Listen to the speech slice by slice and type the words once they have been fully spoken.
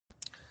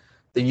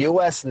the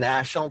U.S.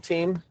 national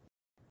team,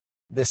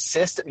 the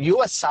system,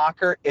 U.S.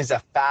 soccer is a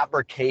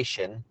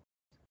fabrication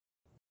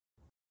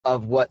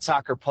of what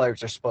soccer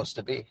players are supposed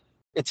to be.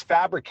 It's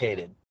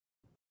fabricated.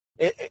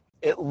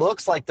 It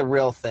looks like the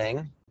real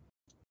thing.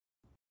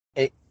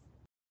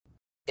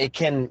 It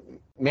can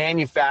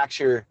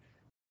manufacture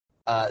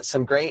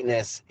some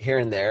greatness here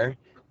and there,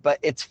 but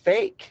it's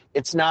fake.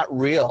 It's not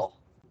real.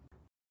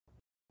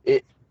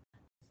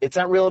 It's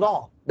not real at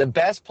all. The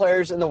best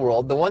players in the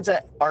world, the ones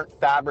that aren't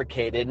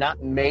fabricated,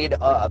 not made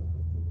up,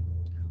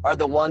 are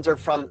the ones that are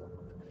from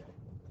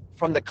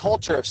the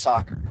culture of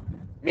soccer,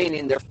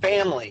 meaning their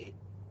family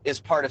is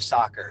part of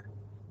soccer.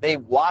 They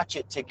watch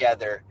it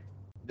together.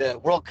 The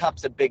World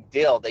Cup's a big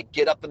deal. They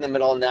get up in the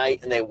middle of the night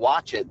and they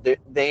watch it.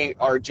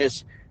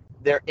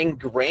 They're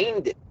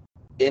ingrained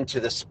into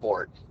the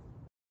sport.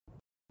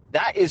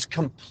 That is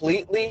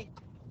completely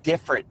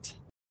different.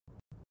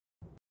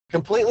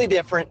 Completely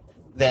different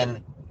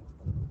than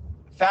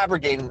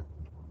fabricating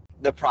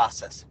the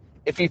process.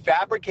 If you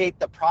fabricate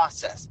the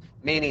process,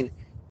 meaning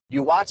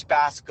you watch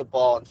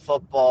basketball and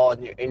football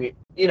and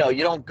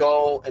you don't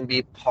go and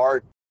be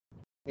part,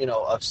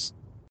 of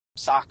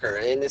soccer.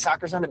 And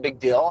soccer's not a big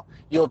deal.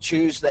 You'll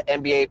choose the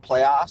NBA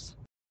playoffs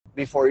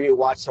before you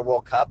watch the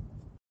World Cup.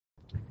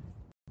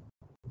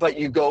 But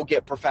you go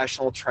get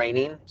professional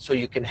training so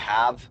you can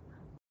have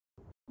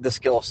the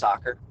skill of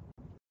soccer.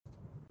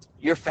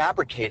 You're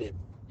fabricated.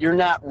 You're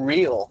not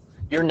real.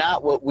 You're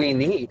not what we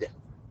need.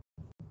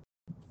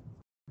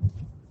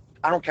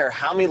 I don't care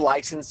how many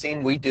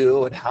licensing we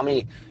do and how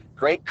many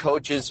great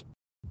coaches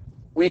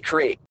we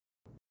create.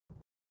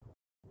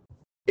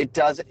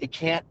 It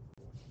can't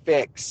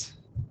fix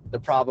the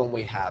problem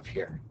we have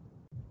here.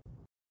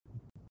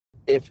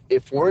 If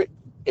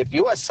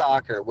U.S.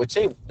 soccer, which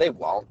they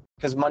won't,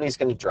 because money's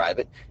going to drive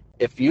it.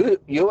 If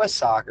U.S.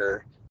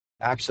 soccer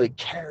actually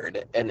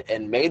cared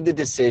and made the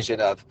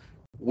decision of,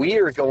 we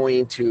are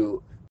going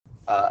to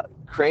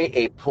create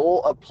a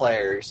pool of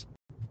players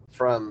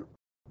from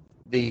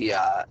the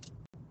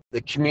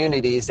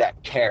communities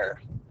that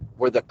care,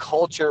 where the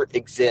culture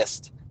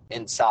exists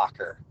in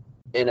soccer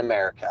in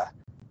America.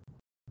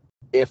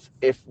 If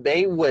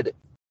they would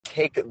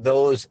take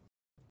those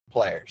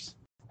players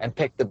and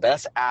pick the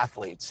best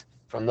athletes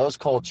from those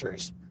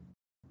cultures,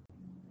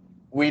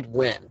 we'd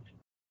win.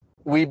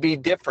 We'd be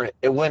different.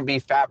 It wouldn't be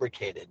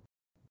fabricated.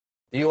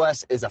 The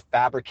U.S. is a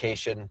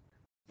fabrication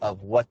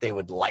of what they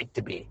would like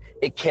to be.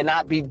 It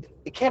can't be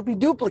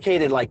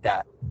duplicated like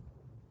that.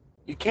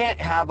 You can't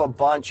have a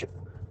bunch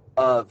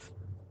of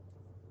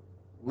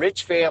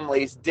rich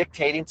families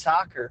dictating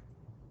soccer.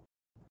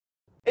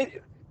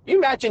 You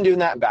imagine doing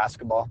that in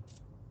basketball?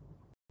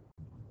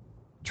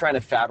 Trying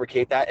to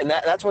fabricate that. And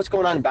that's what's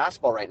going on in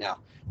basketball right now.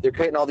 They're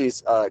creating all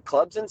these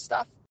clubs and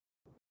stuff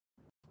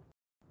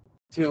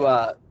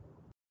to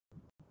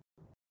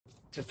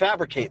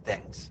fabricate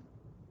things.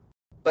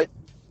 But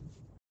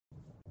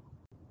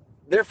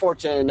they're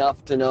fortunate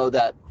enough to know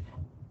that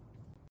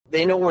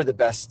they know where the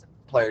best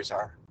players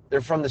are.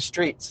 They're from the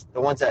streets,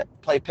 the ones that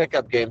play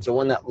pickup games, the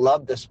ones that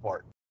love the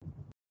sport.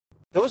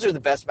 Those are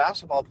the best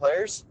basketball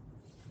players.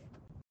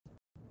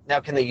 Now,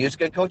 can they use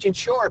good coaching?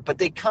 Sure, but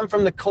they come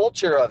from the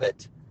culture of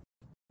it.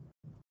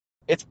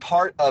 It's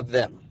part of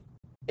them.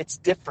 It's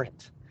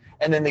different.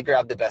 And then they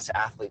grab the best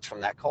athletes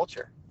from that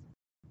culture.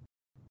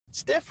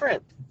 It's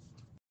different.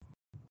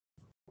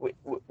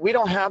 We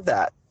don't have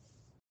that.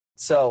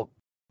 So,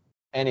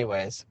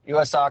 anyways,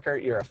 U.S. soccer,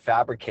 you're a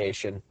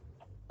fabrication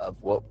of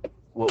what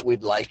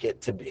we'd like it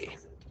to be.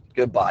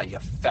 Goodbye, you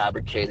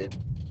fabricated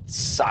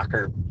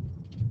soccer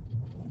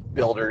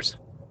builders.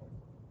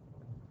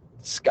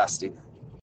 Disgusting.